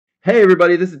Hey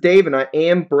everybody, this is Dave and I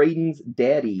am Braden's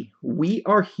daddy. We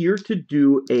are here to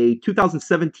do a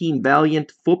 2017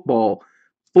 Valiant football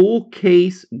full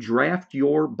case draft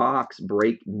your box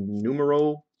break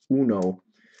numero uno.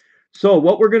 So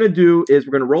what we're going to do is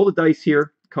we're going to roll the dice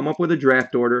here, come up with a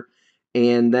draft order,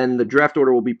 and then the draft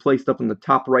order will be placed up in the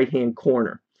top right hand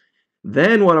corner.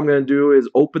 Then what I'm going to do is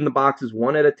open the boxes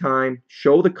one at a time,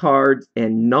 show the cards,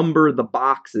 and number the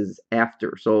boxes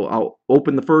after. So I'll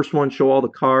open the first one, show all the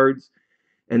cards,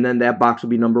 and then that box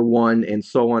will be number 1, and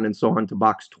so on to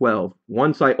box 12.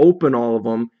 Once I open all of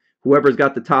them, whoever's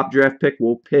got the top draft pick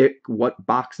will pick what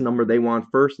box number they want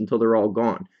first until they're all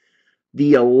gone.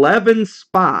 The 11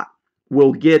 spot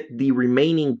will get the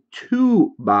remaining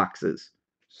 2 boxes.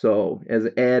 So as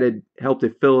added, helped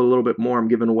it fill a little bit more, I'm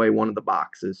giving away one of the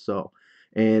boxes. So,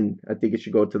 and I think it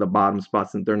should go to the bottom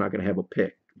spot since they're not going to have a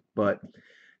pick. But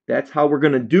that's how we're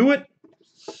going to do it.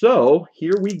 So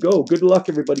here we go. Good luck,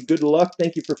 everybody. Good luck.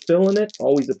 Thank you for filling it.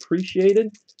 Always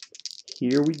appreciated.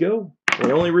 Here we go.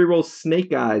 They only reroll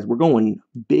snake eyes. We're going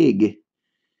big.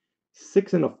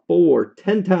 6 and a 4.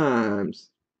 10 times.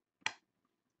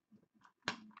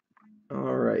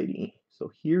 Alrighty.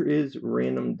 So here is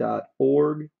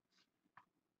random.org.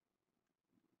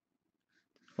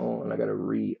 Oh, and I got to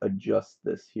readjust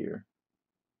this here.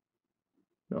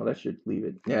 No, that should leave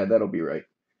it. Yeah, that'll be right.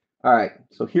 All right,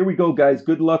 so here we go, guys.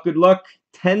 Good luck, good luck.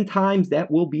 10 times,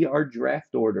 that will be our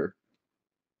draft order.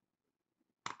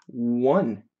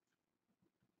 1,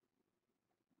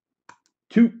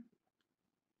 2,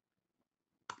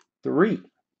 3,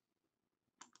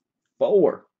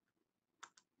 4,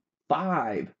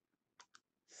 5,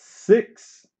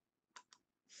 6,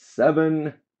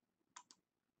 7,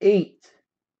 8,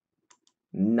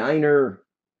 9er,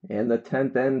 and the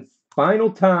 10th and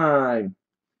final time.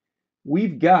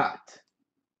 We've got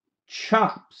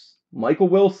Chops, Michael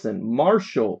Wilson,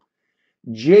 Marshall,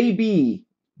 JB,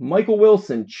 Michael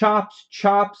Wilson,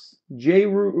 Chops, J.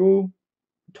 Ruru,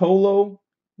 Tolo,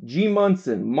 G.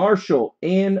 Munson, Marshall,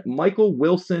 and Michael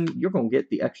Wilson. You're going to get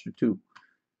the extra 2.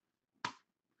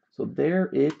 So there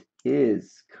it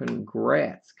is.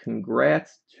 Congrats.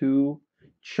 Congrats to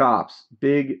Chops.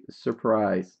 Big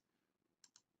surprise.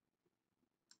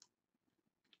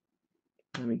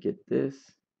 Let me get this.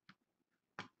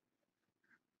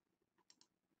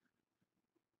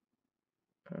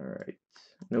 All right.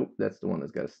 Nope, that's the one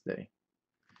that's got to stay.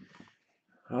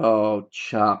 Oh,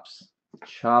 Chops.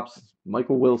 Chops.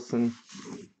 Michael Wilson.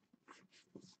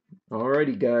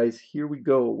 Alrighty, guys. Here we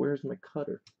go. Where's my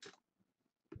cutter?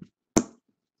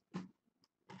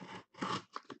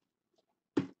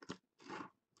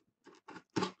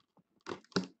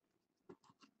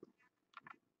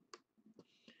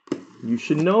 You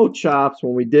should know, Chops,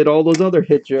 when we did all those other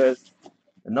hit drafts,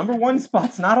 the number 1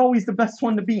 spot's not always the best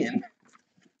one to be in.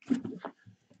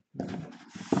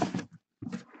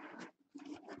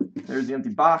 There's the empty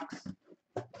box.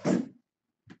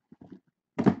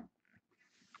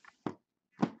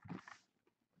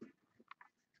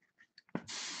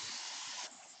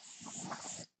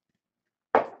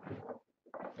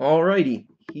 Alrighty,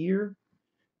 here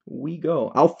we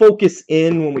go. I'll focus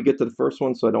in when we get to the first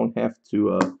one so I don't have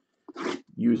to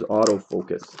use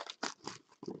autofocus.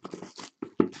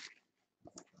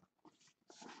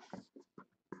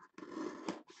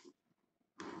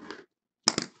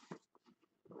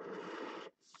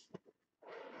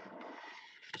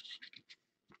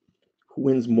 Who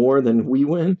wins more than we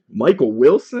win? Michael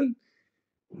Wilson?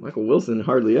 Michael Wilson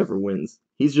hardly ever wins.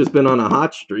 He's just been on a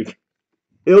hot streak.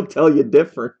 He'll tell you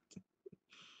different.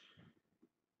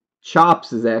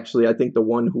 Chops is actually, I think, the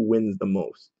one who wins the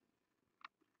most.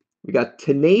 We got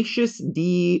Tenacious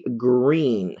D.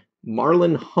 Green,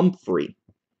 Marlon Humphrey.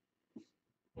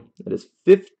 That is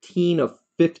 15 of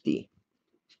 50.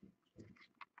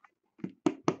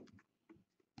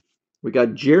 We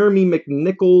got Jeremy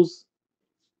McNichols,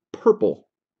 purple.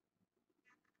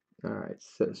 All right,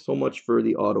 so much for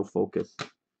the autofocus.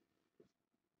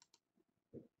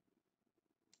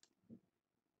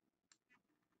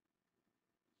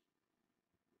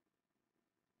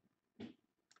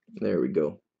 There we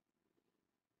go.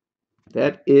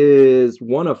 That is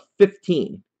 1 of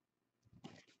 15.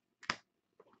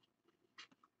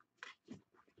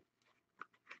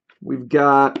 We've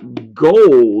got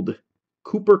gold,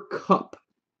 Cooper Kupp.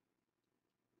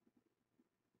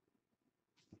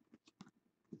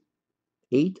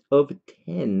 Eight of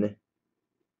 10.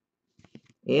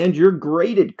 And your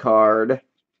graded card,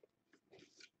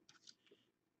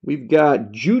 we've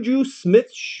got Juju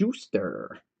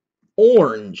Smith-Schuster,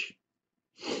 orange.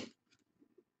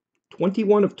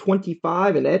 21 of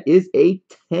 25, and that is a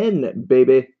 10,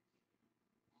 baby.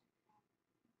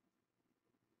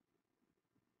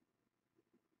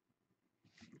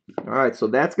 All right, so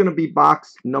that's going to be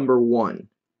box number 1.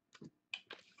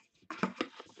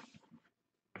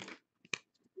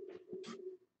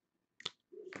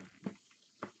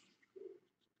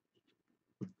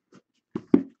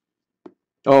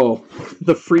 Oh,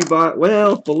 the free bot.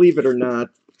 Well, believe it or not,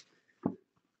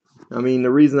 I mean,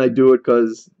 the reason I do it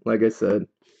because, like I said,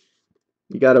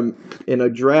 you got to, in a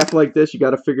draft like this, you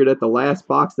got to figure that the last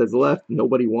box that's left,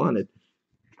 nobody wanted.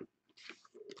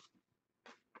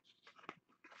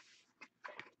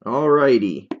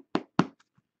 Alrighty.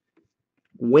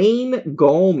 Wayne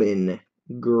Gallman,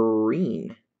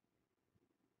 green.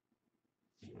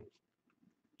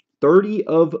 30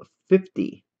 of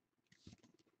 50.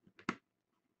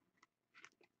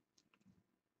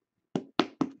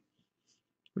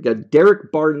 We got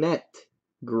Derek Barnett,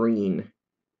 green.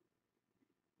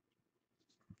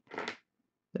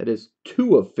 That is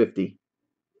 2 of 50.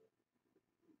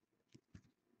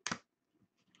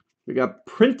 We got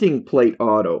printing plate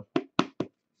auto.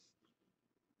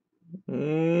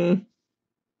 Trying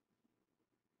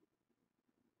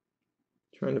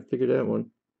to figure that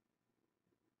one.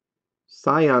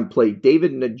 Scion plate,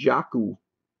 David Njoku.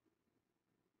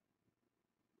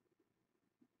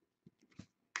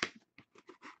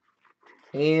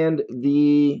 And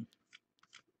the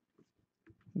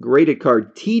graded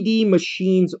card, TD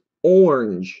Machines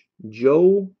Orange,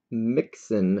 Joe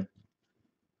Mixon.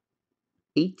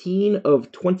 18 of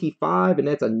 25, and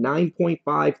that's a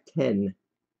 9.5/10.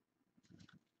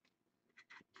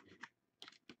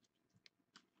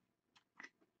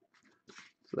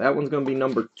 So that one's going to be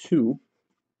number 2.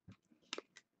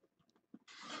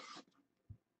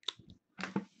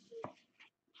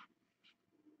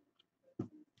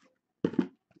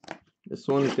 This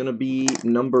one's going to be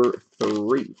number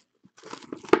 3.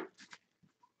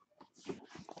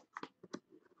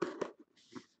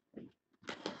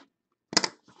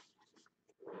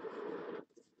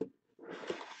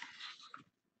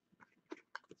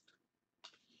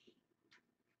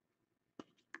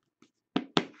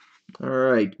 All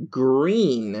right,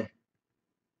 green,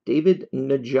 David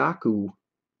Njoku.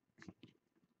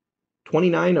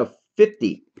 29 of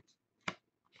 50.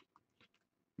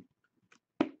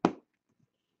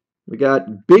 We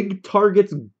got Big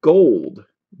Targets Gold,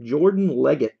 Jordan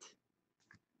Leggett.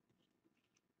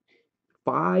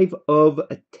 5 of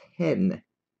 10.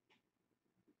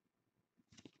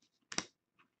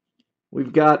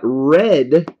 We've got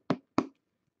red,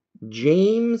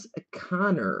 James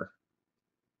Conner.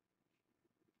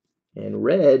 And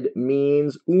red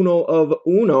means uno of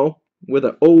uno with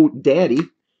an O daddy.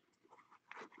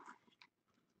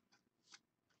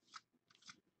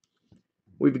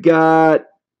 We've got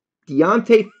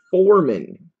Deontay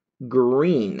Foreman,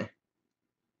 green.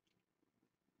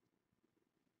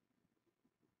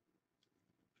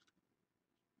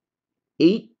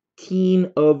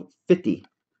 18 of 50.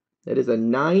 That is a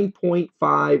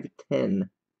 9.5/10.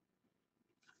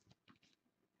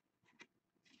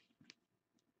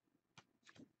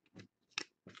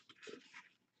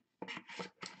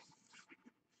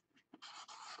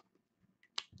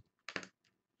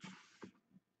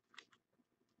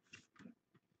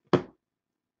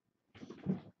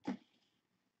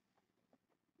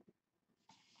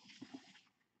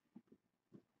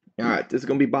 All right, this is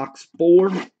going to be box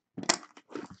 4.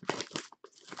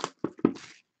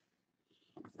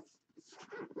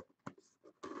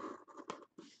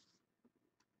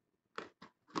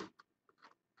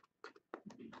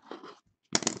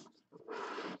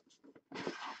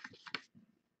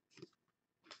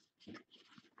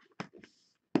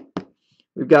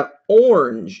 We've got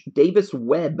orange, Davis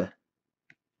Webb.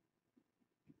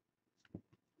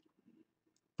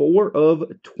 4 of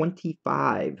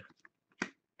 25.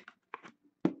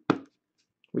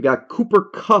 We got Cooper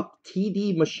Kupp,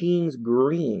 TD Machines,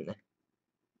 green.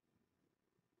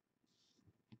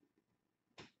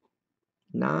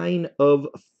 9 of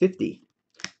 50.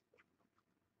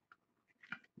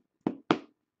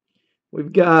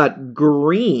 We've got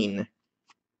green.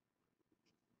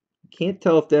 Can't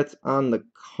tell if that's on the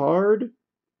card.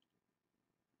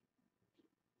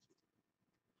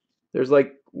 There's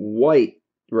like white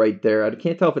right there. I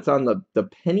can't tell if it's on the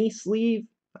penny sleeve.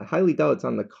 I highly doubt it's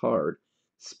on the card.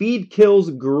 Speed Kills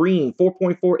green,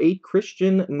 4.48,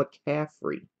 Christian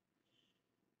McCaffrey.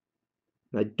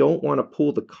 And I don't want to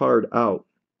pull the card out.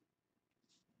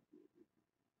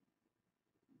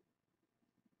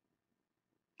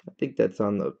 I think that's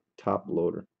on the top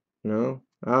loader. No?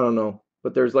 I don't know.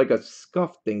 But there's like a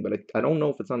scuff thing, but I don't know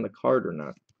if it's on the card or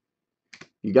not.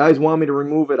 You guys want me to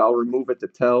remove it, I'll remove it to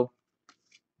tell.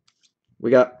 We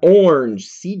got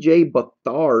orange, CJ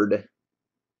Beathard.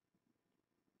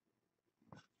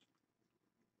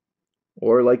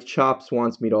 Or like Chops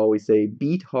wants me to always say,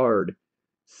 beat hard.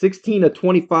 16 of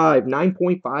 25,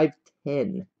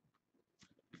 9.510.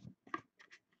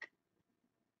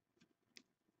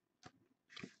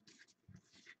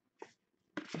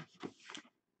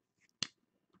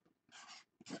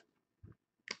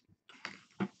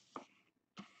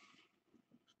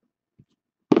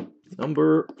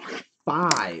 Number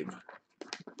 5.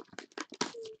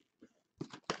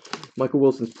 Michael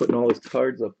Wilson's putting all his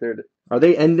cards up there. Are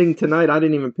they ending tonight? I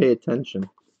didn't even pay attention.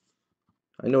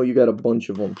 I know you got a bunch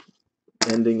of them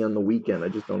ending on the weekend. I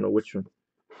just don't know which one.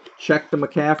 Check the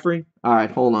McCaffrey. All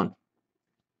right, hold on.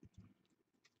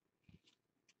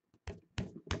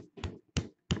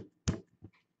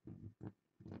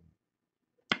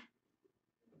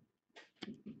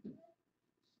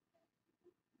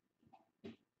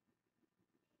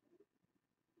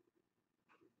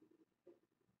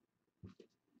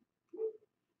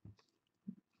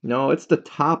 No, it's the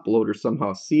top loader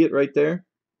somehow. See it right there?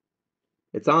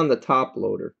 It's on the top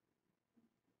loader.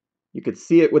 You could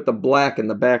see it with the black in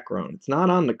the background. It's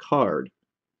not on the card.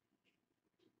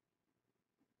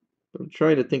 I'm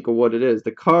trying to think of what it is.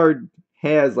 The card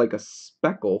has like a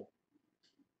speckle.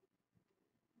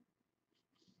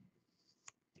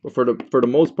 But for the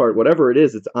most part, whatever it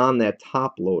is, it's on that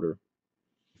top loader.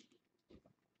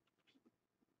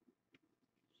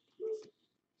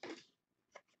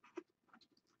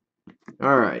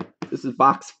 All right, this is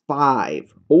box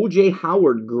 5. O.J.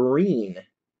 Howard green.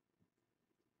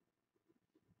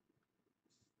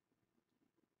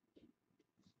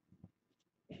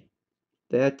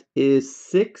 That is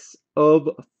 6 of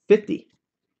 50.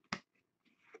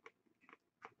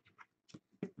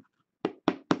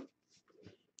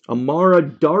 Amara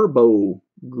Darboh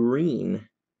green.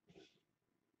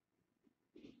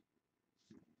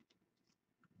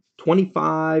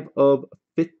 25 of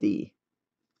 50.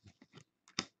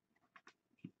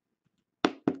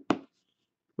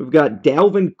 We've got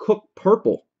Dalvin Cook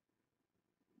purple.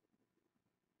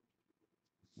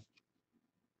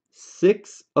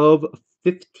 6 of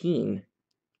 15.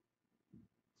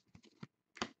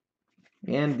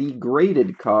 And the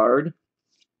graded card,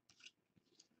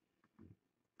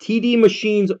 TD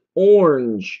Machines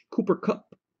orange, Cooper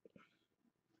Kupp.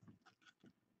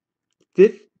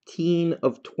 15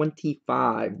 of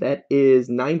 25. That is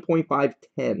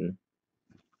 9.510.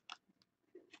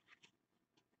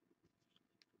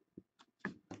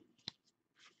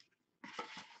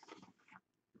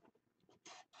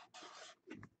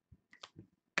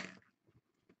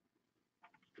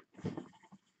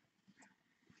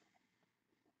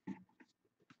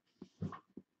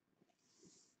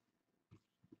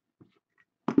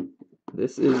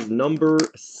 This is number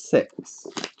 6.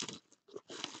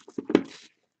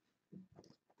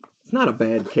 It's not a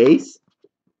bad case.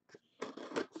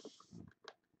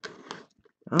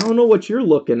 I don't know what you're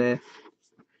looking at.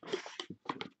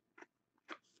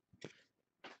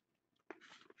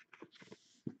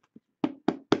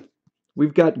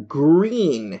 We've got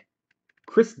green,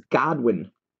 Chris Godwin.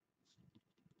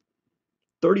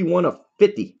 31 of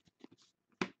 50.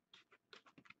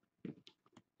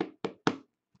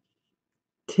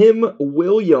 Tim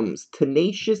Williams,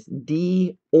 Tenacious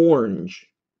D orange.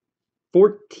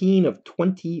 14 of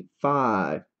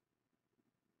 25.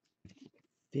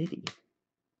 50.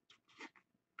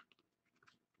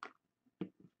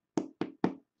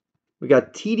 We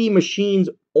got TD Machines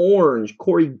orange,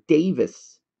 Corey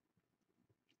Davis.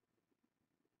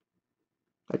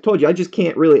 I told you, I just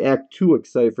can't really act too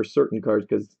excited for certain cards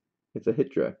because it's a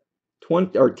hit draft.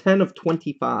 10 of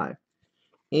 25.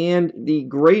 And the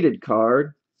graded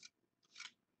card,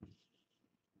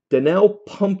 Donnell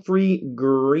Pumphrey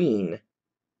green.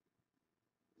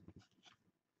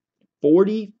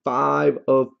 45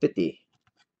 of 50.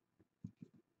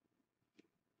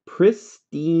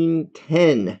 Pristine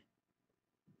 10.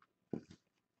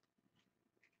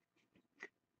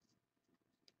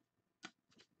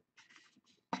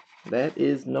 That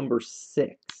is number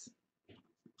 6.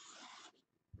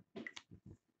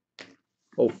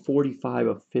 Oh, 45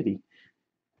 of 50.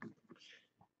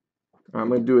 I'm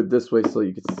going to do it this way so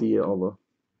you can see all the...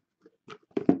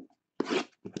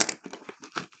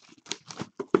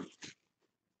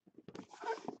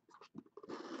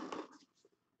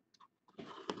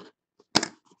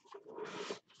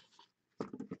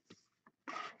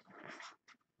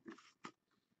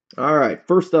 All right,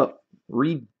 first up,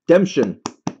 Redemption.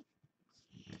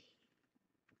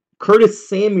 Curtis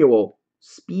Samuel,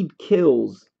 Speed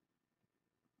Kills.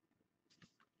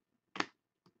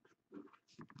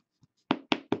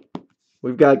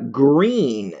 We've got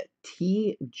green,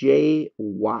 T.J.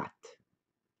 Watt.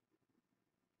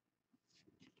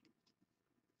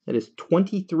 That is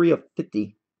 23 of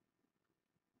 50.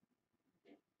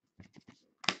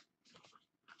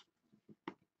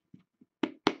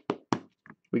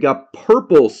 We got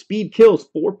purple speed kills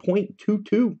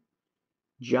 4.22.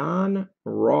 John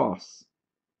Ross.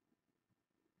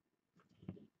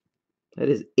 That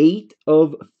is 8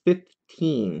 of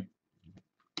 15.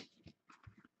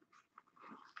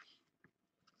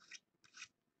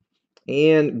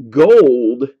 And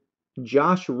gold,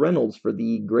 Josh Reynolds for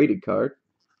the graded card.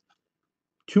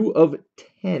 2 of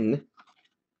 10.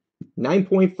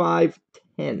 9.5,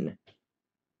 10.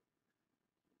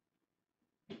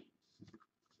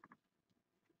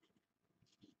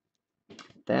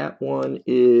 That one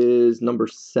is number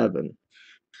 7.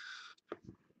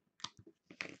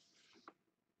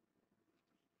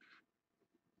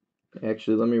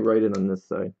 Actually, let me write it on this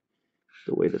side,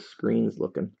 the way the screen's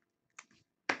looking.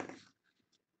 So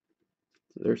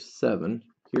there's 7.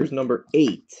 Here's number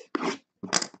 8.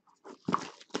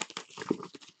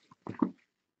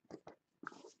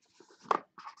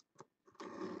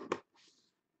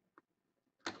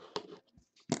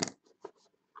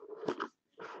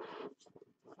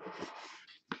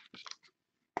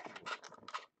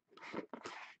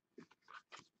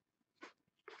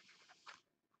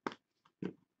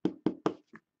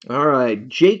 All right,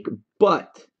 Jake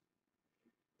Butt.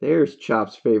 There's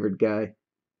Chop's favorite guy.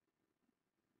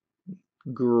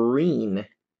 Green.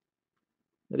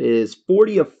 That is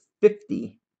 40 of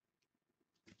 50.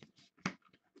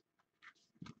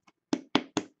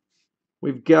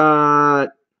 We've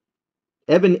got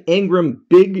Evan Engram,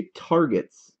 big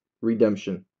targets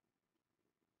redemption.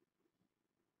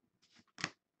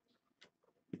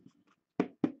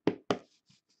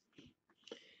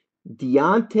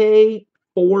 Deontay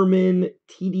Foreman,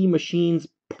 TD Machines,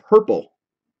 purple.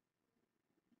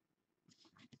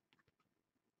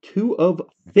 2 of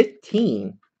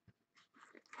 15.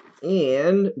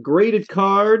 And graded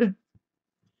card,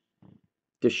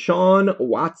 Deshaun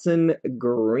Watson,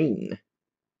 green.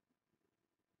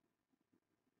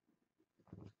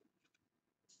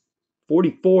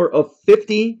 44 of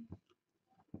 50.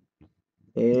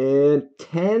 And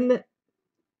 10,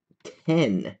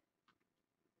 10.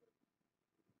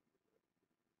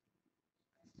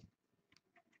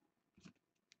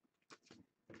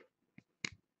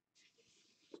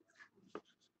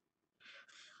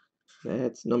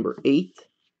 That's number 8.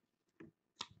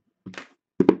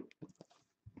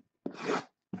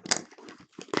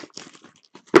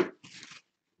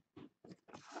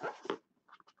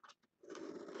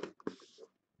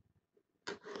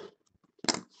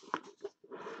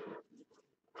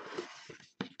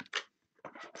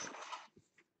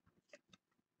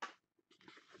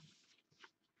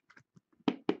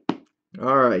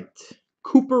 All right.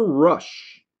 Cooper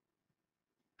Rush,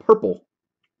 purple.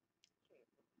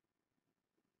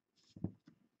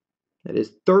 That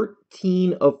is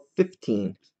 13 of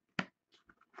 15.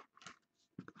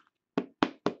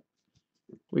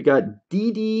 We got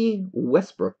D.D.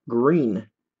 Westbrook, green.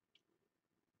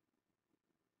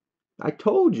 I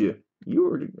told you.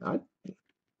 I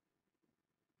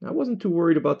wasn't too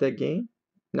worried about that game.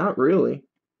 Not really.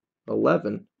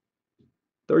 11.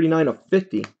 39 of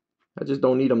 50. I just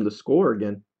don't need him to score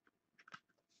again.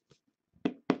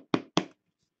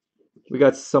 We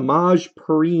got Samaj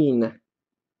Perine,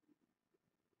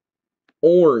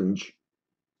 orange.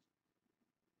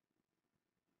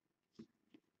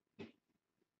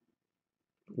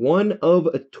 One of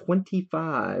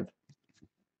 25.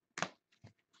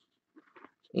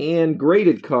 And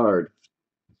graded card,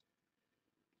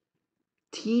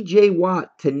 T.J.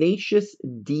 Watt, Tenacious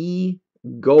D,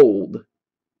 gold.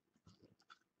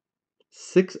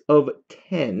 6 of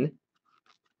 10.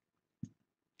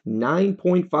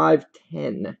 9.5,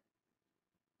 10.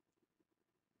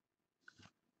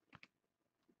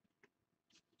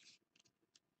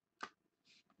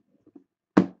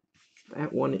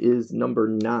 That one is number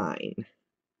 9.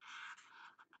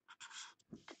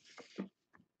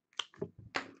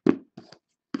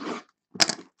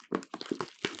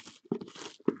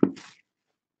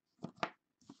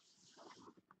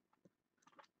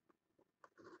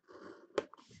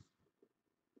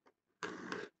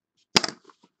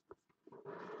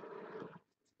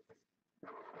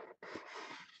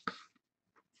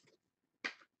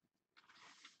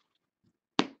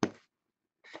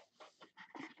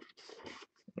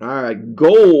 All right,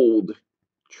 gold,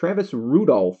 Travis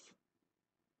Rudolph.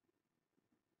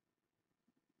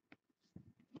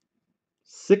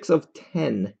 6 of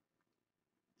 10.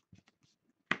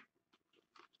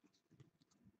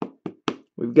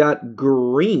 We've got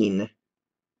green,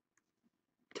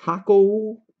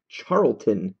 Taco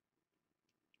Charlton.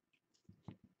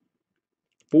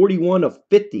 41 of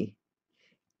 50.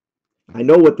 I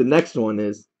know what the next one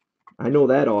is. I know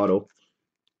that auto.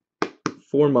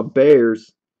 For my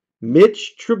Bears,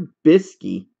 Mitch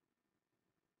Trubisky.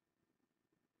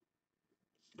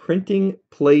 Printing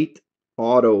plate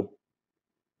auto.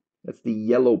 That's the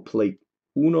yellow plate.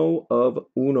 Uno of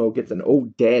Uno gets an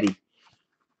old daddy.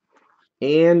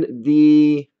 And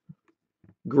the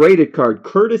graded card,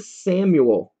 Curtis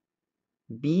Samuel.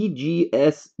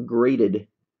 BGS graded.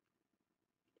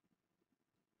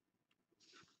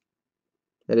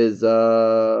 That is,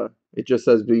 it just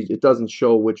says, it doesn't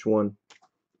show which one.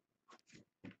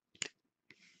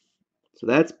 So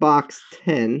that's box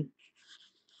 10.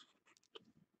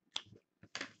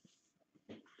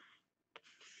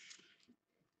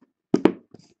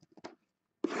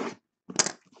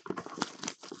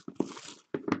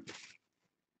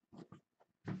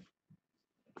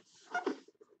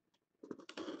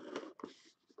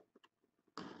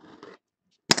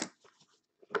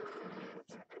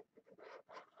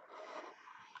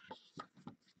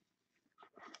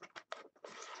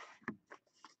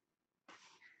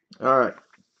 All right.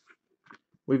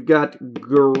 We've got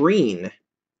green,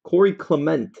 Corey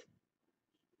Clement.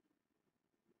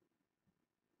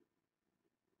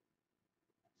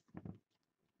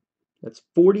 That's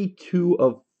 42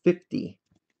 of 50.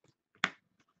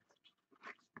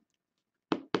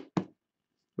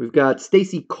 We've got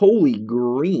Stacy Coley,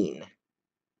 green.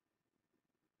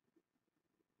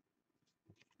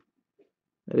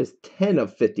 That is 10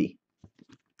 of 50.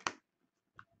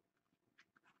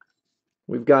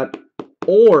 We've got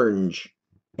orange,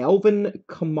 Alvin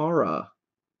Kamara.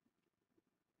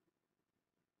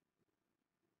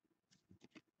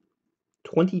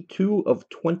 22 of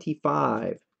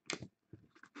 25.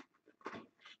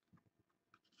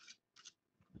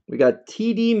 We got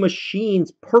TD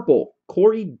Machines, purple,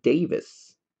 Corey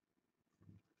Davis.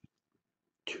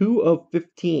 2 of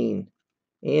 15.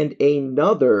 And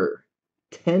another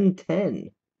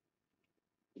 10-10.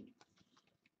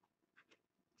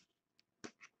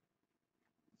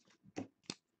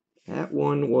 That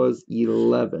one was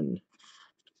 11.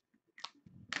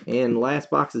 And last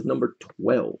box is number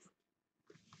 12.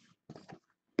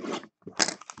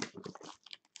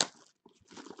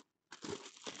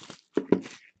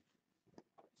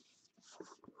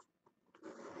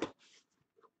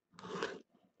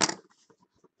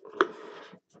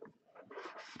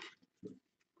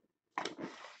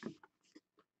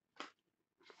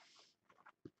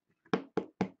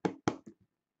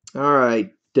 All right,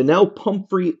 Donnell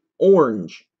Pumphrey,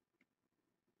 orange.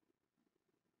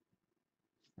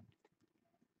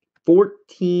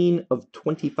 14 of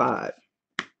 25.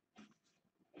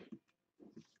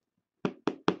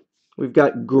 We've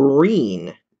got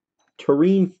green,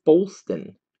 Tareen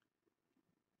Folston.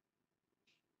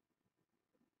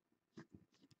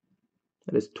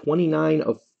 That is 29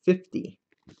 of 50.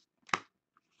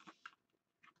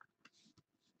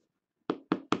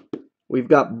 We've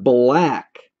got black,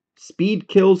 Speed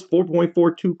Kills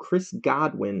 4.42, Chris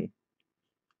Godwin.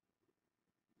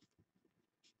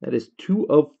 That is 2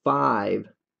 of 5.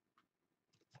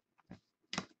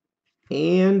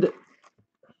 And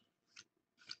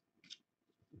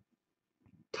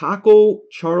Taco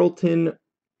Charlton,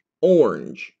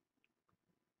 orange.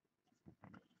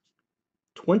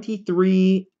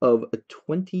 23 of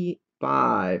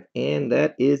 25. And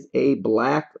that is a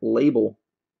black label.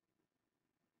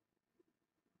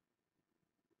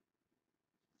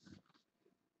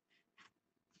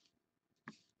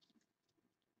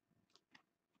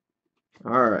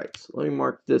 All right, so let me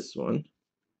mark this one.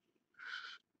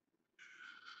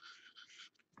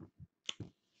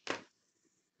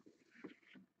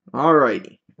 All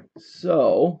righty,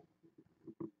 so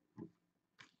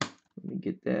let me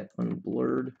get that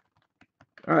unblurred.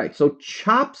 All right, so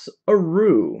Chops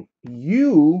Aru,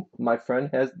 you, my friend,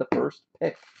 has the first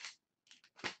pick.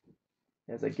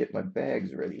 As I get my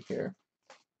bags ready here.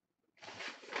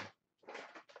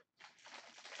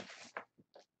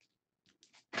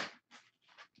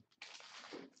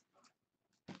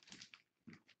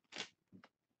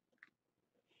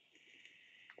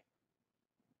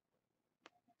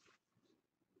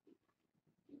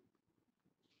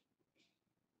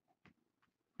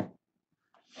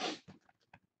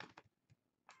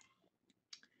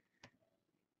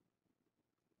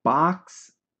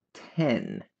 Box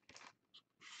 10.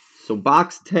 So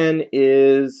box 10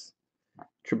 is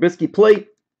Trubisky plate,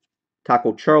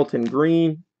 Taco Charlton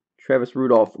green, Travis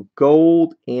Rudolph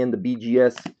gold, and the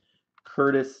BGS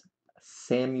Curtis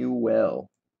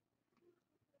Samuel.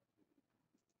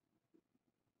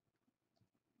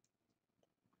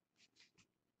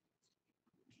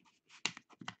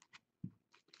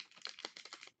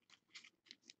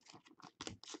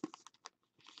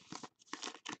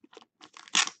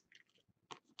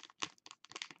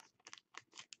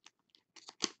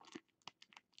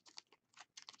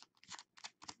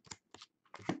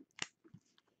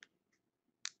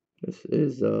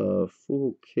 This is a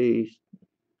full case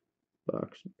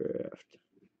box draft.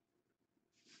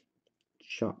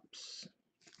 Chops.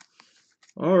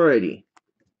 Alrighty.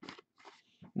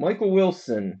 Michael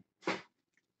Wilson.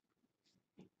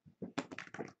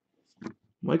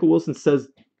 Michael Wilson says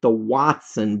the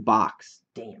Watson box.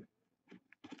 Damn.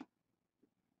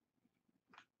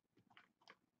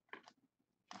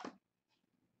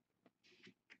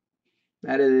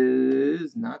 That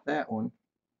is not that one.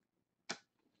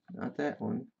 Not that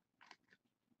one.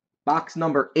 Box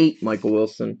number 8, Michael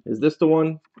Wilson. Is this the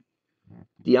one?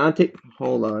 Deontay.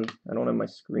 Hold on. I don't have my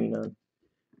screen on.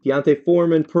 Deontay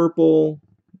Foreman, purple.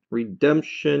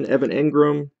 Redemption, Evan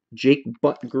Engram, Jake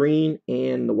Butt Green,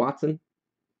 and the Watson.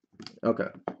 Okay.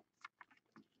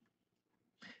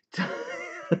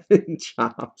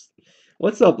 Chops.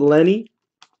 What's up, Lenny?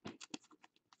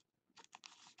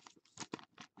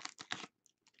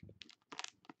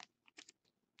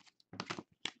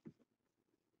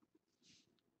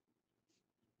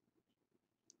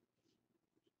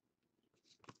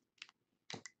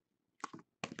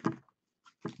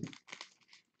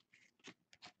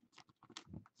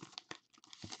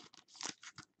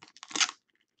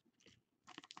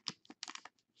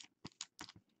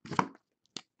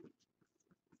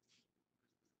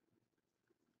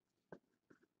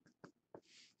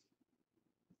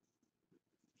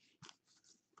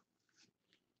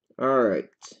 All right.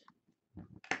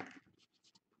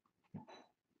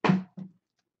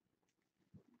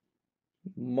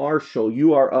 Marshall,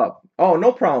 you are up. Oh,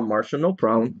 no problem, Marshall. No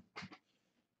problem.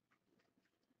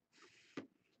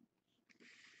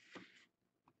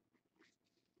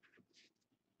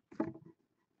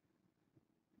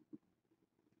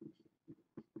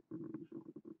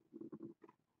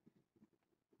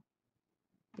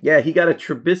 Yeah, he got a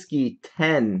Trubisky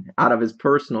 10 out of his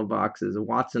personal boxes. A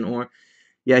Watson or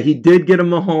yeah, he did get a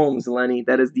Mahomes, Lenny.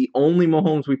 That is the only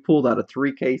Mahomes we pulled out of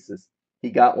 3 cases. He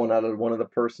got one out of one of the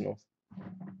personals.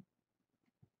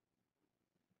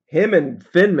 Him and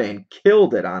Finman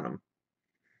killed it on him.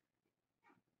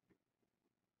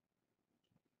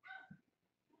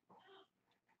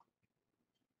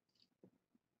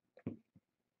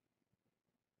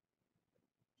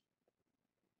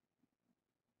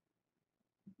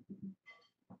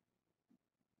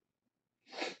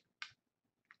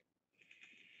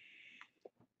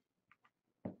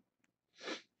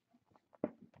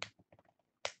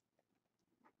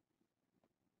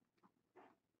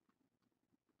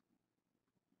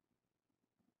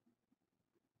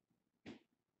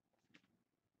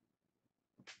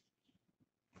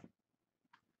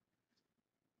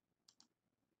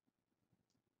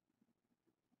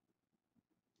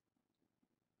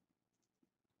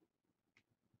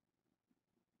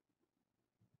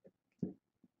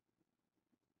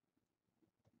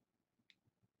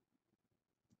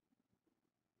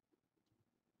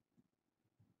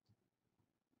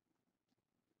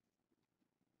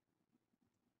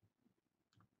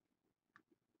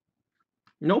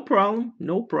 No problem.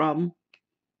 No problem.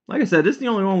 Like I said, this is the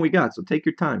only one we got, so take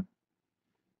your time.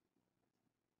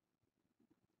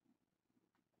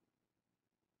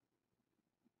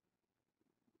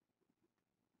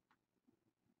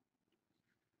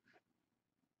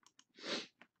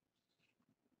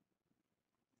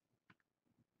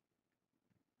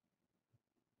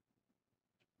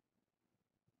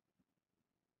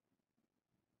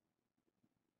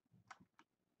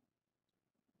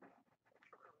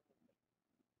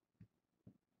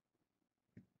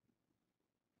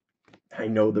 I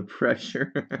know the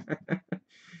pressure.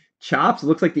 Chops,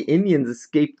 looks like the Indians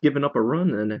escaped giving up a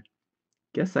run, and I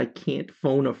guess I can't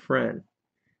phone a friend.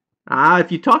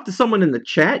 If you talk to someone in the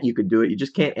chat, you could do it. You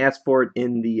just can't ask for it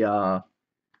in the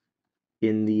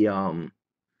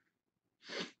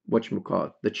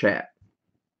whatchamacallit, the chat.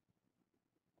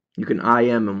 You can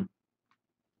IM them.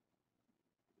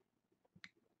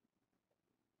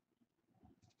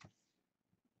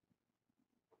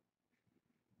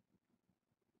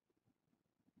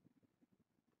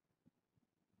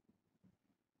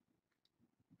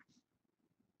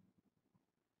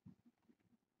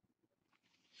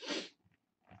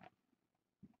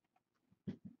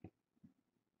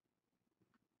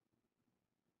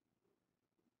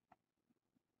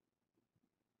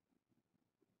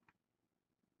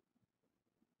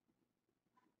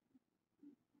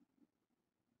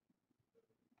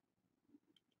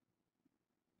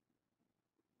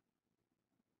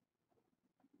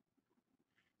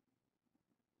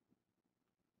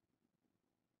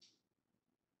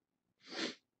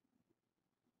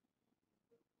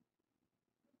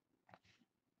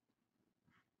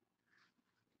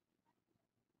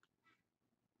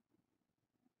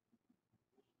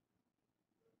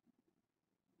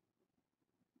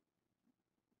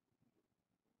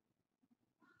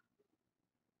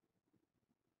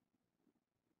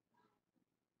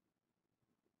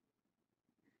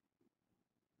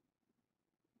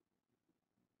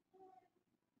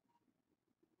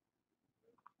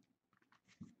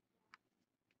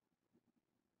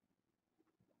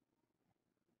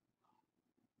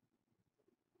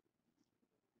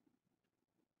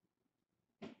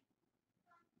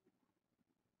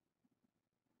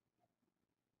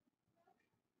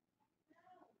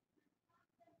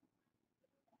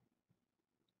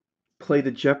 play the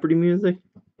Jeopardy music?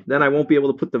 Then I won't be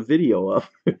able to put the video up.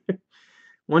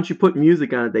 Once you put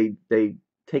music on it, they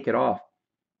take it off.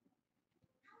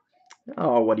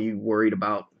 Oh, what are you worried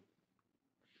about?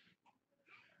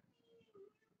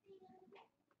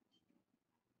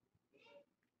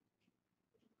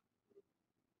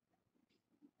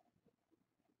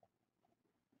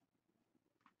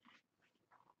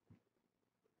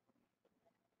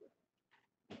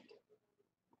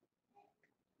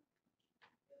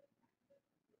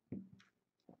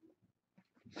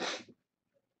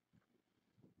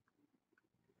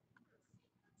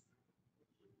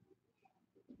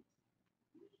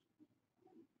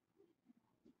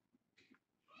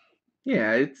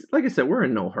 Yeah, it's like I said, we're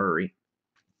in no hurry.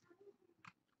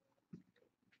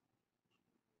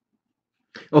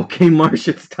 Okay, Marsh,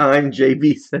 it's time,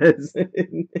 JB says.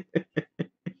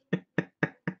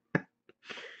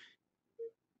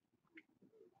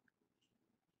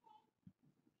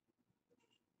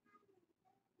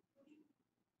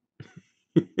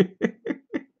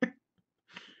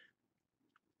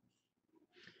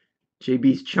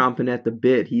 JB's chomping at the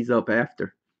bit. He's up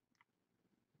after.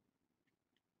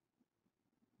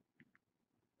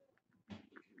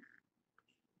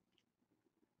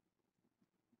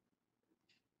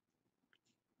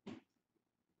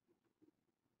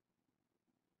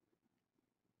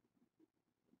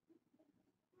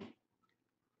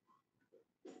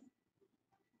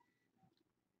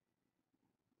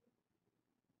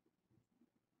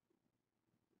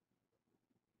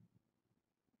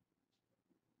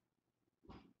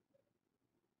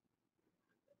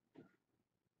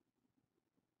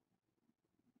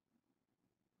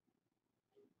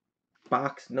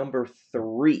 Box number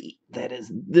 3. That is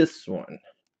this one.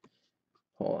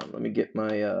 Hold on, let me get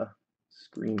my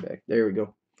screen back. There we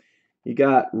go. You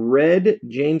got red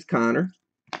James Conner,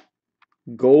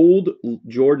 gold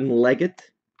Jordan Leggett,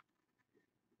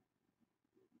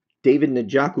 David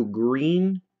Njoku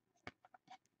green,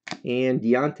 and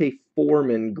Deontay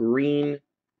Foreman green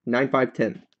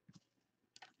 9510.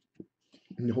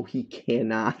 No, he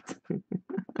cannot.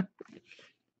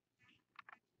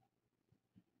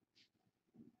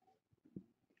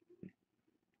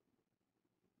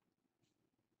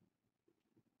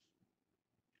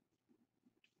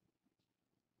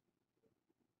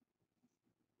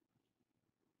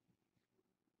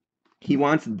 He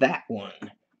wants that one.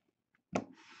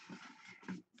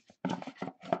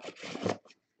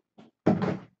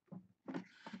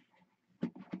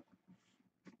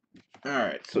 All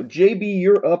right, so JB,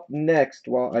 you're up next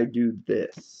while I do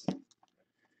this.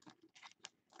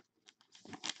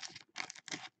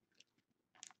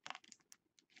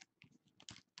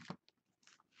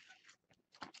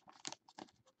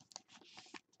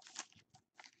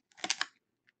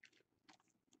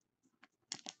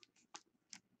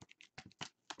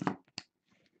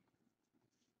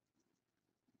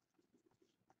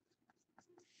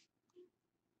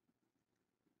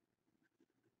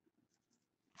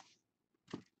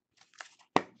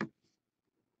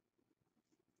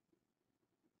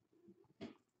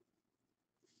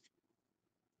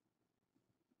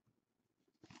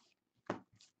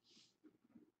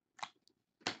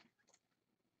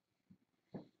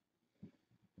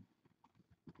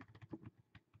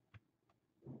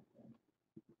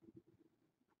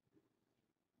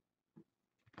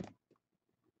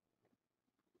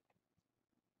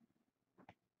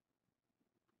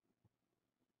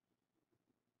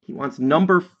 He wants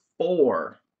number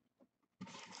 4.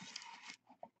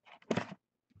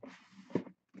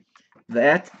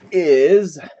 That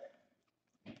is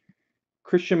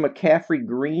Christian McCaffrey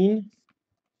green,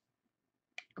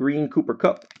 green Cooper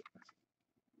Kupp,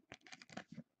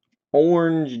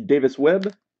 orange Davis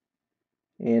Webb,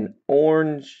 and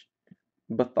orange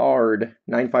Bethard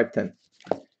 9510.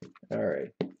 All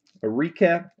right. A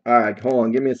recap. All right, hold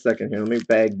on. Give me a second here. Let me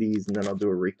bag these and then I'll do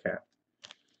a recap.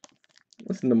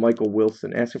 Listen to Michael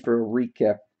Wilson asking for a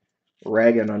recap,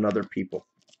 ragging on other people.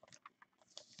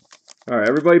 All right,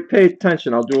 everybody pay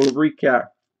attention. I'll do a recap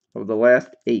of the last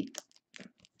 8.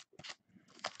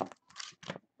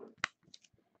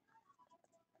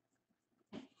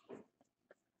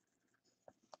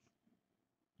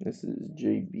 This is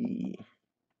JB.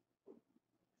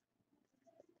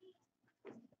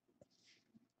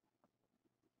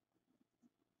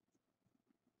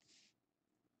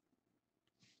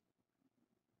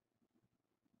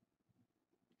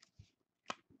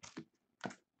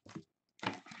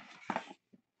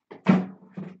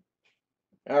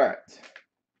 All right.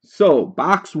 So,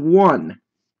 box 1.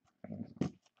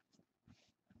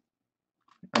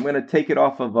 I'm going to take it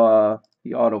off of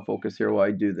the autofocus here while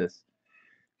I do this.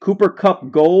 Cooper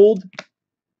Kupp Gold,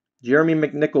 Jeremy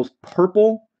McNichols,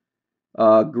 purple.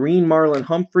 Green Marlon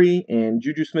Humphrey, and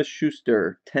Juju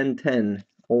Smith-Schuster, 10-10,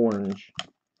 orange.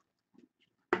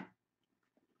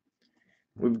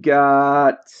 We've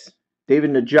got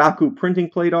David Njoku, printing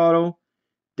plate auto.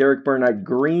 Derek Burnett,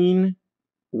 green.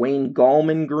 Wayne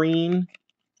Gallman, green.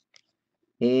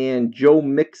 And Joe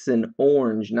Mixon,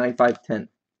 orange, 9/5/10.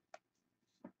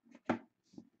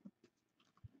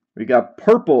 We got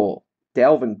purple,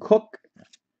 Dalvin Cook.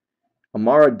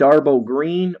 Amara Darboh,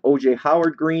 green. OJ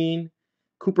Howard, green.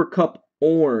 Cooper Kupp,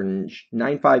 orange,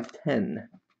 9/5/10.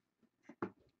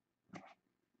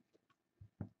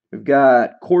 We've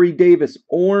got Corey Davis,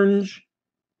 orange.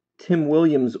 Tim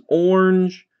Williams,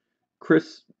 orange.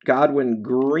 Chris Godwin,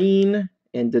 green.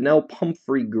 And Donnell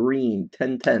Pumphrey, green,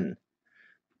 10/10.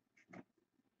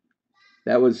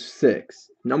 That was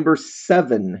 6. Number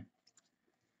 7.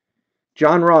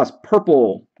 John Ross,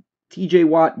 purple. TJ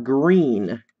Watt,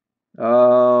 green.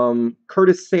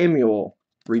 Curtis Samuel,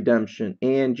 redemption.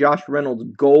 And Josh Reynolds,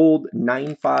 gold,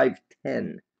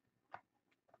 9/5/10.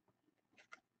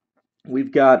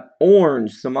 We've got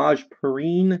orange, Samaj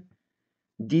Perine.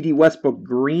 Dede Westbrook,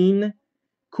 green.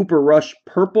 Cooper Rush,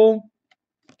 purple.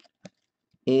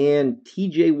 And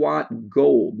TJ Watt,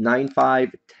 gold,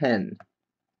 9/5/10.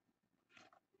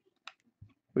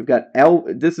 We've got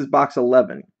this is box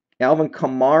 11. Alvin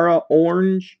Kamara,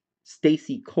 orange.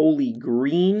 Stacy Coley,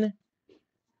 green.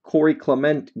 Corey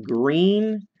Clement,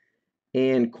 green.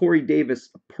 And Corey Davis,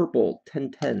 purple,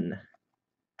 10/10.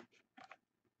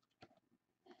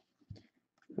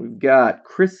 We've got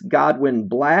Chris Godwin,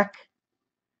 black.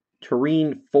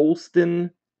 Tareen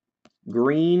Folston,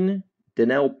 green.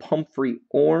 Donnell Pumphrey,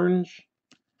 orange.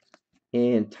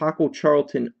 And Taco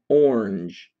Charlton,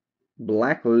 orange.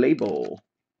 Black label.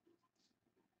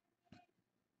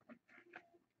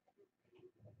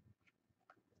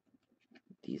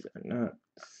 These are not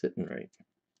sitting right.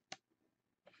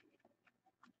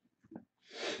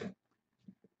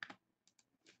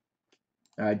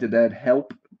 Did that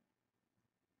help?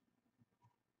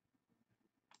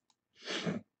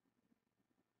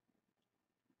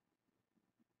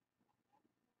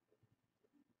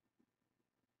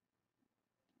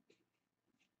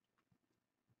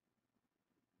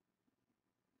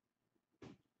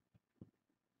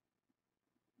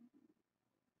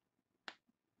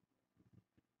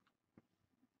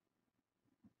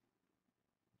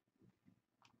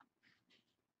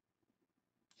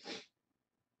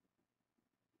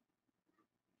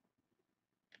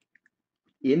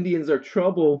 Indians are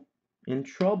in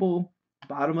trouble.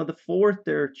 Bottom of the 4th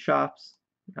there, Chops.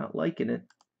 Not liking it.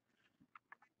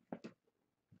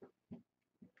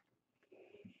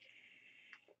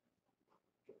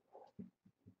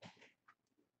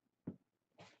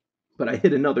 But I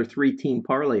hit another 3-team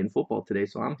parlay in football today,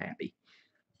 so I'm happy.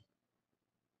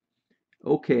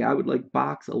 Okay, I would like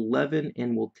box 11,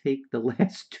 and we'll take the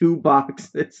last 2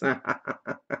 boxes.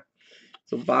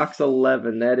 So box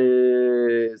 11, that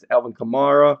is Alvin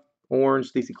Kamara, orange,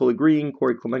 Stacy Coley, green,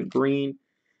 Corey Clement, green,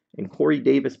 and Corey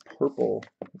Davis, purple.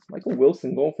 It's Michael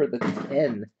Wilson going for the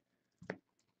 10.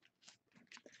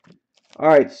 All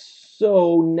right,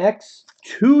 so next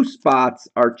 2 spots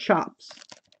are Chops.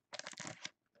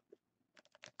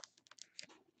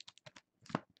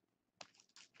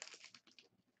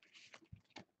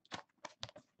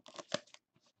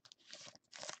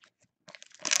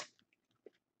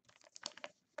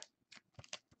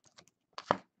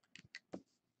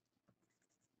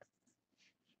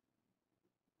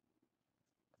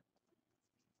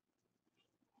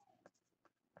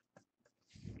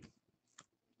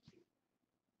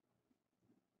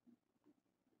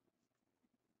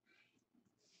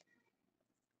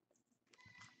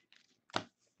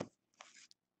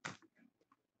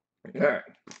 All right.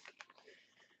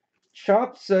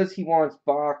 Chop says he wants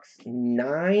box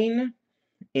 9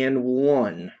 and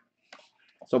 1.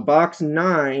 So box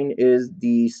 9 is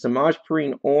the Samaj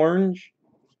Perine orange,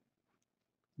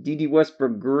 Dede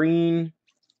Westbrook green,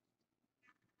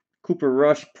 Cooper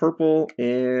Rush purple,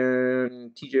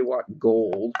 and TJ Watt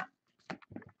gold.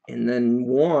 And then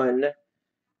 1,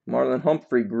 Marlon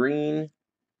Humphrey green,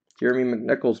 Jeremy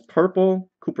McNichols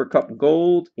purple, Cooper Kupp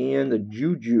gold, and the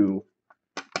Juju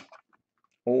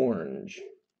orange.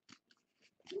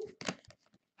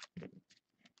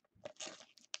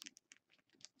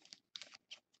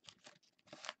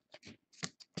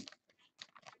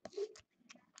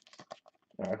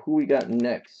 All right, who we got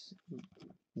next?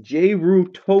 J.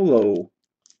 Rutolo,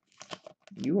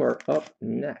 you are up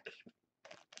next.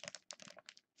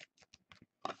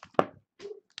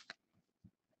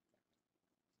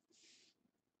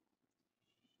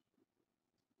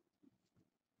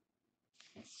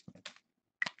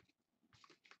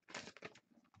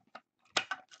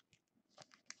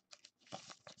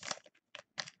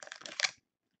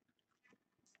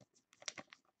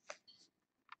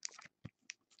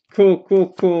 Cool,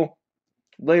 cool, cool.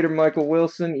 Later, Michael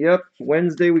Wilson. Yep,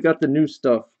 Wednesday we got the new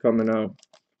stuff coming out.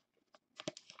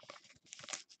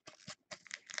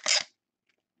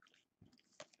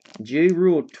 J.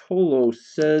 Rule Tolo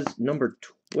says number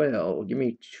 12. Give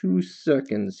me 2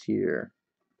 seconds here.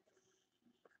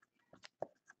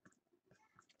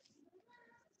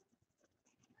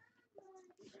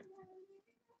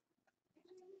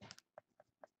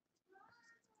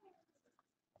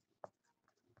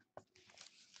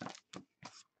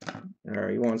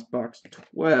 Alright, he wants box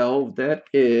 12. That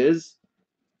is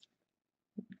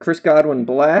Chris Godwin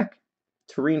black,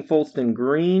 Tareen Folston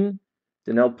green,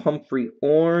 Donnell Pumphrey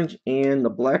orange, and the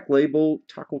black label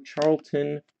Taco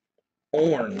Charlton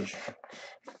orange.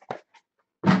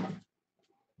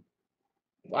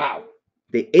 Wow.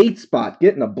 The 8 spot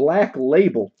getting a black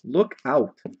label. Look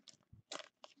out.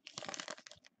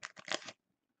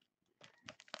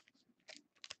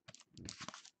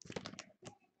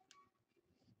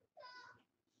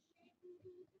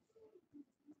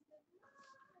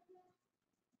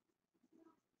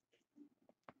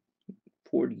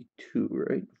 $42,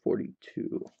 right?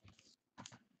 42.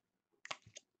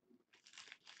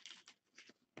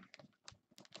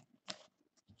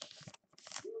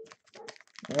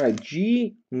 All right,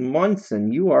 G.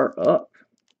 Munson, you are up.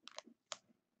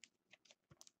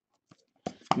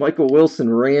 Michael Wilson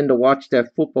ran to watch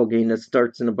that football game that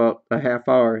starts in about a half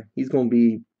hour. He's going to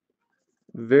be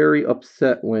very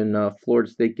upset when Florida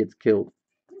State gets killed.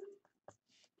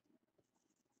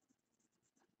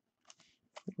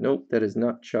 Nope, that is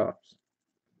not chops.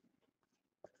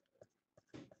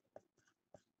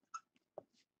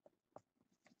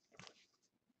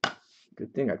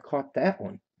 Good thing I caught that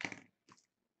one.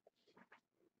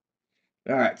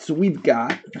 All right, so we've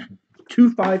got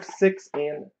 2, 5, 6,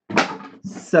 and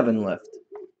 7 left.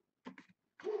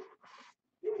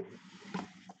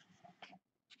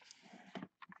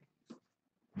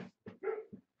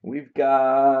 We've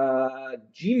got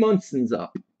G. Munson's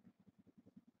up.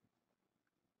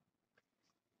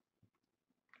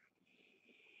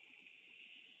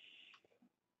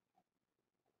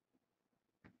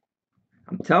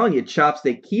 I'm telling you, Chops,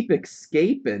 they keep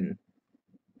escaping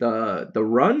the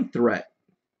run threat.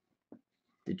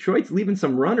 Detroit's leaving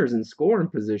some runners in scoring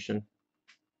position.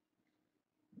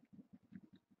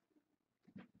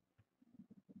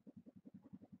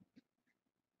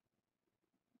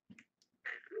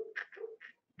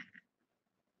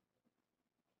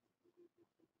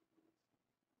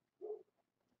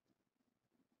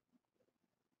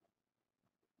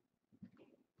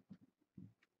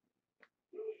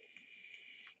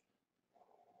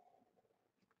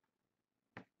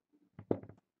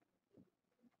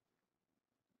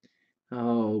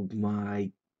 Oh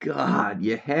my God,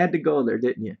 you had to go there,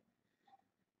 didn't you?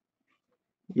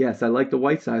 Yes, I like the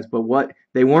White Sox, but what?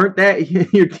 They weren't that.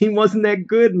 Your team wasn't that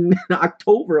good in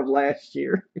October of last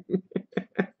year.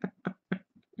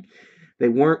 They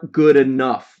weren't good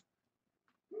enough.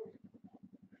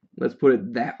 Let's put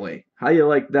it that way. How you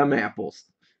like them apples?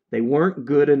 They weren't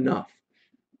good enough.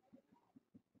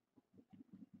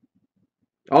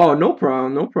 Oh, no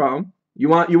problem, no problem. You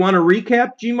want a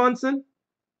recap, G Munson?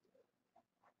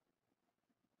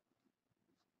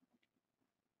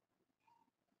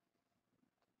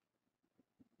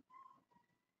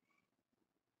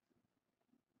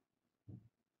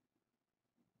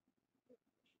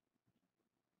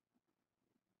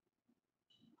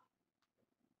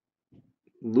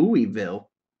 Louisville.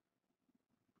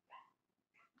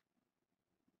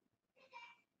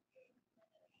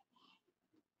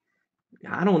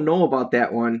 I don't know about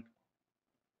that one.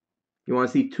 You want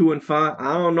to see 2 and 5?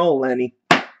 I don't know, Lenny.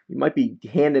 You might be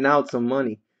handing out some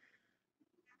money.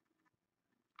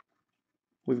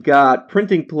 We've got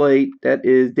printing plate. That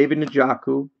is David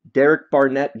Njoku, Derek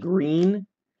Barnett green,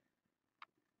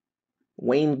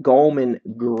 Wayne Gallman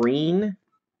green,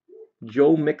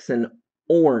 Joe Mixon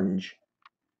orange.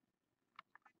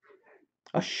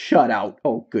 A shutout.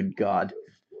 Oh, good God.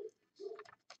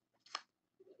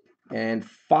 And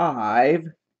 5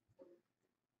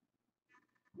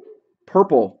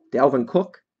 purple, Dalvin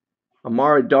Cook,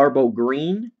 Amara Darbo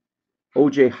green,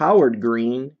 OJ Howard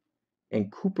green, and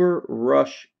Cooper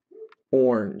Rush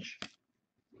orange.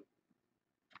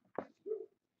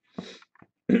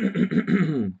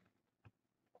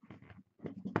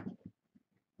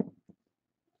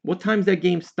 What time's that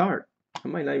game start? I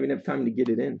might not even have time to get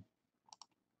it in.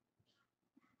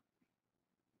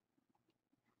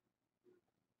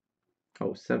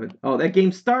 Oh, 7. Oh, that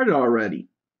game started already.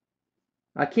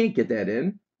 I can't get that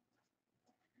in.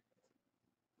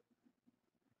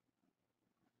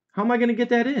 How am I going to get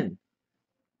that in?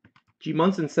 G.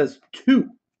 Munson says 2.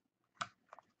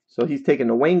 So he's taking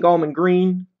the Wayne Gallman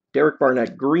green, Derek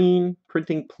Barnett green,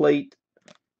 printing plate,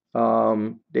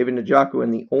 David Njoku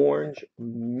in the orange,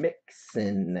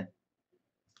 Mixon.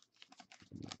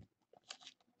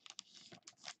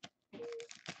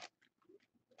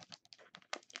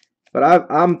 But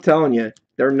I'm telling you,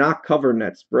 they're not covering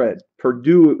that spread.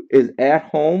 Purdue is at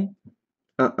home.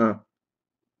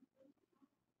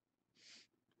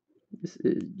 This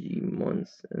is G.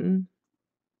 Munson.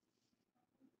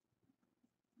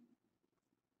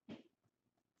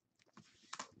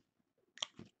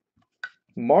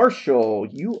 Marshall,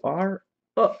 you are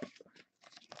up.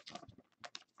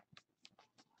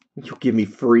 You'll give me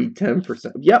free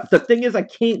 10%. Yep, the thing is I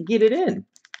can't get it in.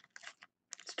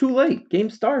 It's too late. Game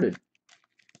started.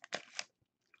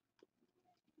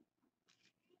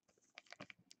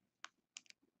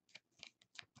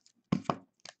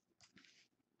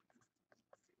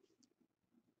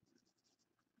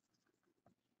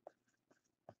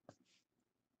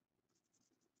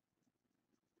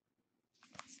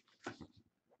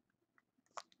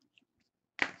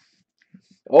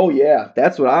 Oh, yeah,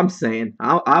 that's what I'm saying.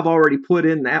 I've already put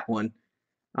in that one.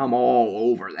 I'm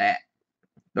all over that.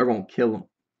 They're going to kill him.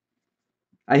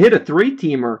 I hit a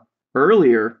three-teamer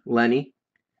earlier, Lenny,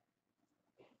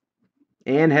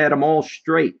 and had them all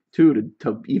straight, too,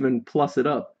 to even plus it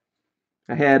up.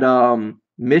 I had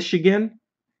Michigan,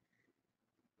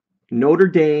 Notre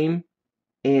Dame,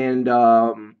 and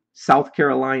South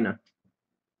Carolina.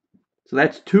 So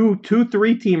that's two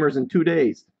three-teamers in 2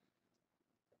 days.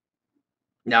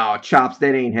 No, Chops,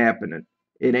 that ain't happening.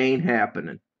 It ain't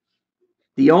happening.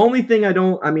 The only thing I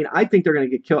think they're going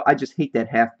to get killed. I just hate that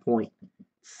half point.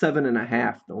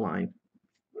 7.5, the line.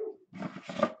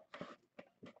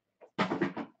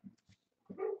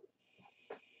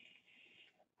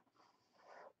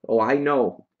 Oh, I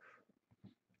know.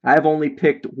 I've only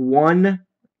picked one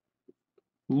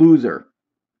loser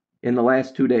in the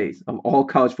last 2 days of all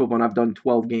college football, and I've done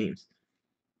 12 games.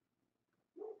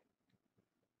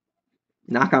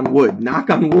 Knock on wood. Knock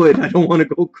on wood. I don't want to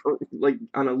go like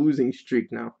on a losing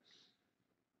streak now.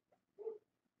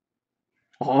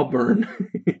 Auburn.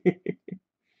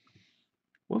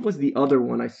 What was the other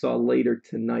one I saw later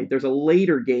tonight? There's a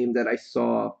later game that I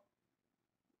saw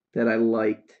that I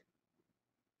liked.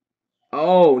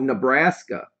 Oh,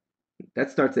 Nebraska.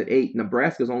 That starts at 8.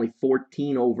 Nebraska's only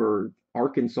 14 over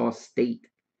Arkansas State.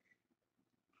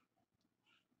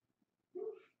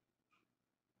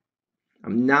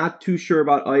 I'm not too sure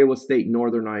about Iowa State,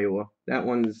 Northern Iowa. That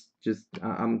one's just,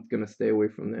 I'm going to stay away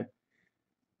from that.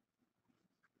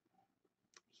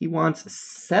 He wants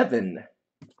 7.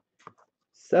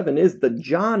 7 is the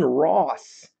John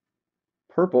Ross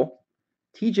purple,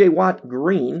 TJ Watt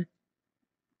green,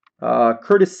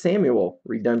 Curtis Samuel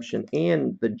redemption,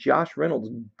 and the Josh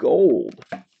Reynolds gold.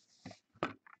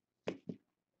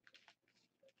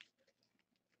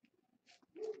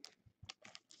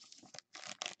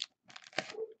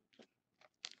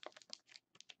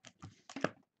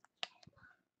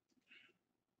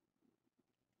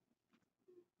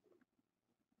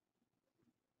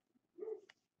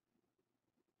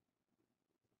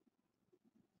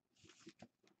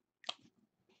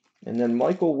 And then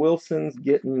Michael Wilson's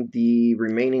getting the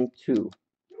remaining 2.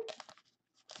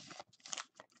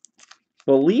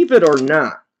 Believe it or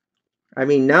not, I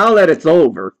mean, now that it's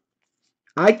over,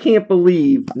 I can't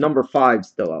believe number 5's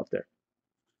still out there.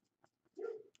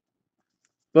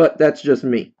 But that's just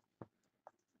me.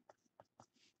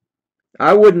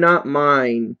 I would not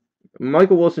mind.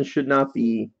 Michael Wilson should not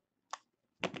be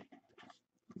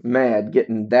mad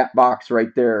getting that box right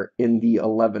there in the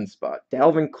 11 spot.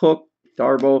 Dalvin Cook,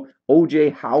 Darbo, O.J.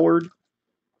 Howard,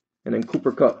 and then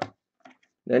Cooper Kupp.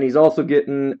 Then he's also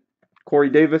getting Corey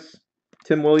Davis,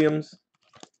 Tim Williams,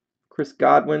 Chris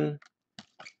Godwin,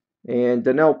 and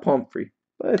Donnell Pumphrey.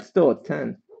 But it's still a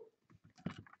 10.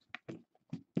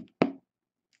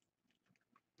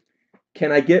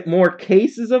 Can I get more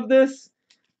cases of this?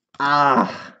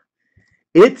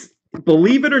 It's,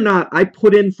 believe it or not, I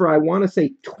put in for, I want to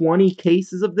say 20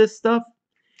 cases of this stuff,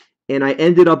 and I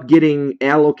ended up getting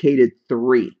allocated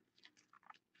 3.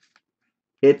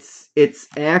 It's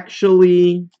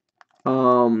actually,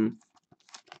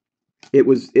 it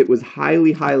was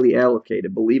highly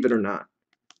allocated, believe it or not.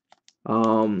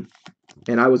 And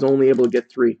I was only able to get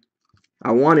 3.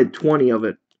 I wanted 20 of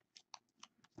it.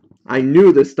 I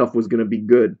knew this stuff was going to be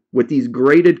good with these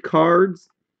graded cards,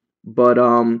 but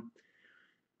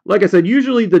like I said,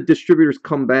 usually the distributors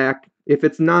come back. If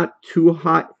it's not too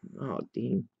high,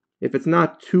 if it's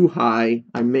not too high,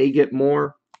 I may get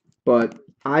more, but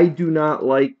I do not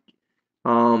like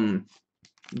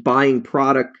buying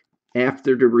product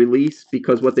after the release,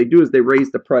 because what they do is they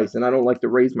raise the price, and I don't like to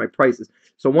raise my prices.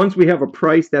 So once we have a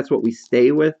price, that's what we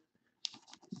stay with.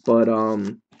 But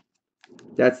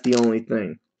that's the only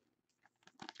thing,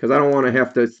 because I don't want to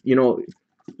have to,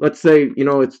 let's say,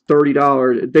 it's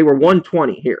 $30. They were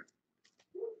 120 here.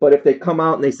 But if they come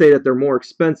out and they say that they're more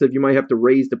expensive, you might have to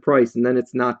raise the price, and then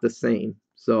it's not the same.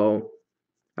 So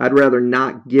I'd rather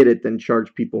not get it than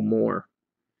charge people more.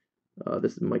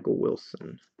 This is Michael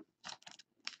Wilson.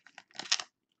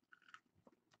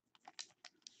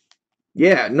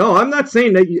 Yeah, no, I'm not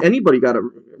saying that anybody got it.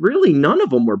 Really, none of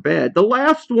them were bad. The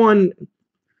last one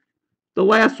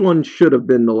should have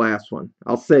been the last one.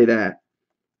 I'll say that.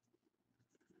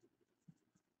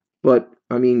 But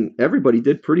I mean, everybody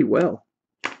did pretty well.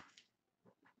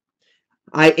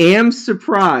 I am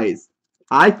surprised.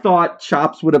 I thought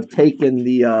Chops would have taken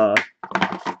the.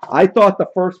 I thought the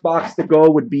first box to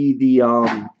go would be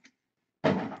the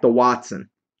Watson,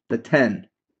 the 10.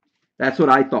 That's what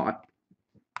I thought.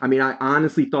 I mean, I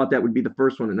honestly thought that would be the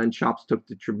first one, and then Chops took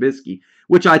the Trubisky,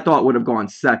 which I thought would have gone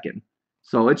second.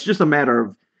 So it's just a matter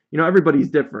of, everybody's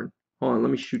different. Hold on,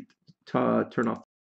 let me turn off